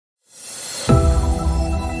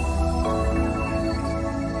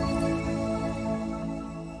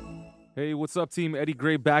Hey, what's up, team? Eddie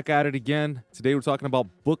Gray back at it again. Today we're talking about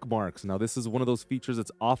bookmarks. Now, this is one of those features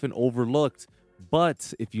that's often overlooked,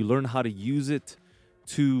 but if you learn how to use it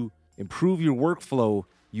to improve your workflow,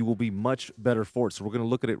 you will be much better for it. So we're going to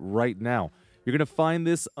look at it right now. You're going to find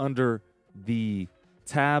this under the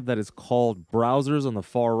tab that is called Browsers on the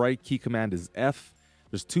far right. Key command is F.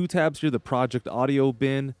 There's two tabs here, the Project Audio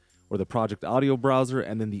bin or the Project Audio browser,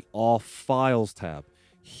 and then the All Files tab.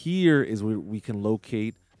 Here is where we can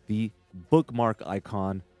locate the bookmark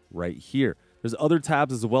icon right here. There's other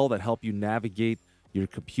tabs as well that help you navigate your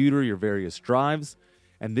computer, your various drives,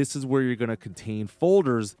 and this is where you're going to contain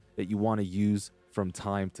folders that you want to use from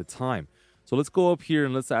time to time. So let's go up here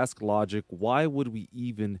and let's ask logic, why would we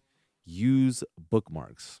even use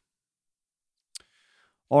bookmarks?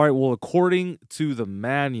 All right, well, according to the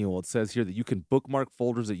manual, it says here that you can bookmark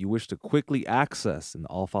folders that you wish to quickly access in the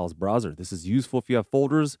All Files browser. This is useful if you have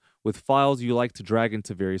folders with files you like to drag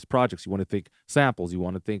into various projects. You want to think samples, you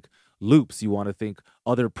want to think loops, you want to think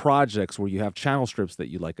other projects where you have channel strips that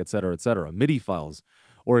you like, etc., MIDI files.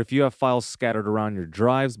 Or if you have files scattered around your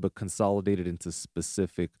drives but consolidated into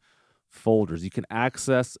specific folders. You can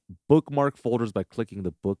access bookmark folders by clicking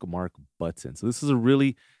the bookmark button. So this is a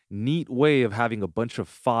really neat way of having a bunch of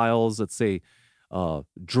files, let's say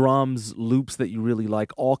drums, loops that you really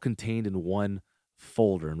like, all contained in one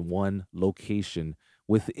folder, in one location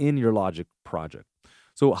within your Logic project.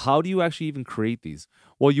 So how do you actually even create these?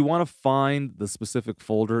 Well, you want to find the specific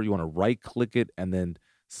folder, you want to right-click it, and then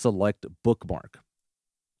select bookmark.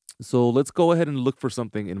 So let's go ahead and look for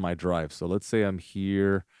something in my drive. So let's say I'm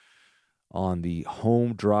here on the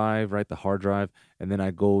home drive, right, the hard drive, and then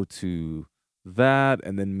I go to that,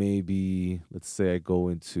 and then maybe, let's say I go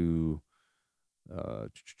into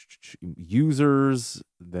users,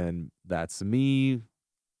 then that's me,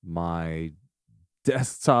 my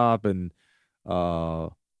desktop, and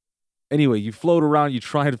anyway, you float around, you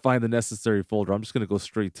try to find the necessary folder. I'm just going to go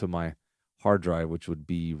straight to my hard drive, which would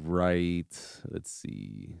be right, let's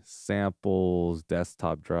see, samples,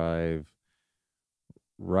 desktop drive,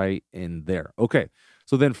 right in there. Okay,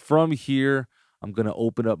 so then from here, I'm going to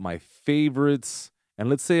open up my favorites. And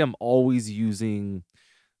let's say I'm always using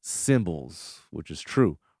symbols, which is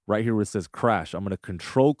true. Right here where it says crash, I'm going to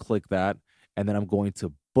control click that, and then I'm going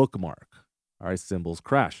to bookmark. All right, symbols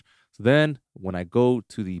crash. So then when I go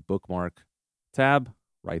to the bookmark tab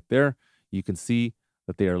right there, you can see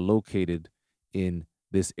that they are located in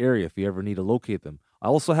this area if you ever need to locate them. I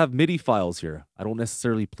also have MIDI files here. I don't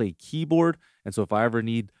necessarily play keyboard, and so if I ever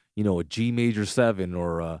need, you know, a G major 7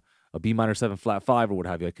 or a B minor 7 flat 5 or what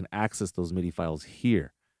have you, I can access those MIDI files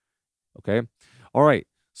here. Okay? All right.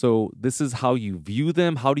 So this is how you view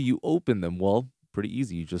them. How do you open them? Well, pretty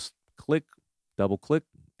easy. You just click, double click,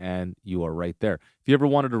 and you are right there. If you ever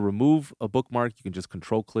wanted to remove a bookmark, you can just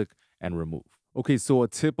control click and remove. Okay, so a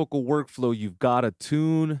typical workflow, you've got a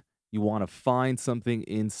tune. You want to find something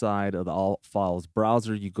inside of the All Files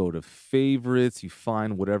browser. You go to favorites, you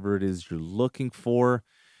find whatever it is you're looking for.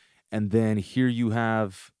 And then here you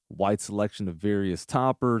have wide selection of various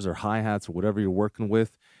toppers or hi-hats or whatever you're working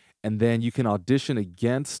with. And then you can audition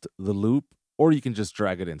against the loop, or you can just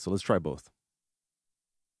drag it in. So let's try both.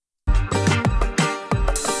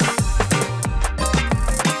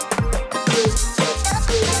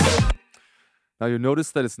 Now you'll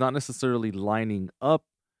notice that it's not necessarily lining up.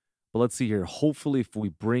 But let's see here. Hopefully, if we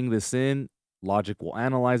bring this in, Logic will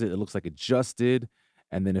analyze it. It looks like it just did.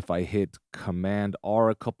 And then if I hit Command R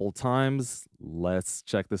a couple times, let's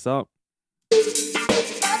check this out.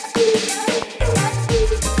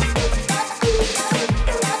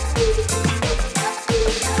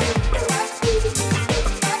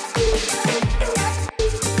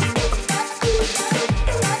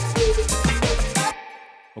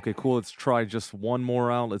 Okay, cool. Let's try just one more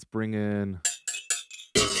out. Let's bring in...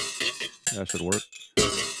 That should work.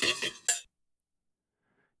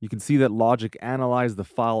 You can see that Logic analyzed the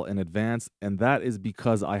file in advance, and that is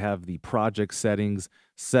because I have the project settings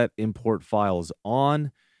set import files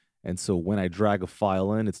on. And so when I drag a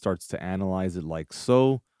file in, it starts to analyze it like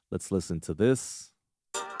so. Let's listen to this.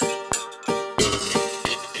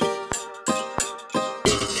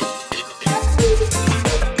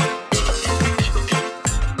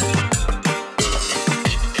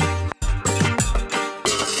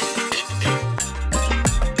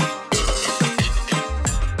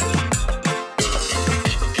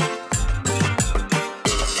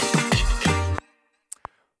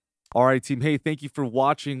 All right, team. Hey, thank you for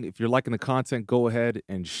watching. If you're liking the content, go ahead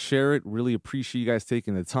and share it. Really appreciate you guys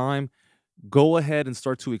taking the time. go ahead and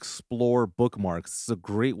start to explore bookmarks. It's a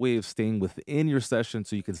great way of staying within your session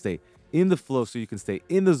so you can stay in the flow, so you can stay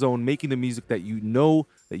in the zone, making the music that you know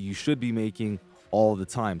that you should be making all the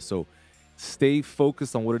time. So stay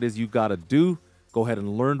focused on what it is you got to do. Go ahead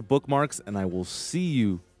and learn bookmarks, and I will see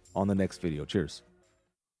you on the next video. Cheers.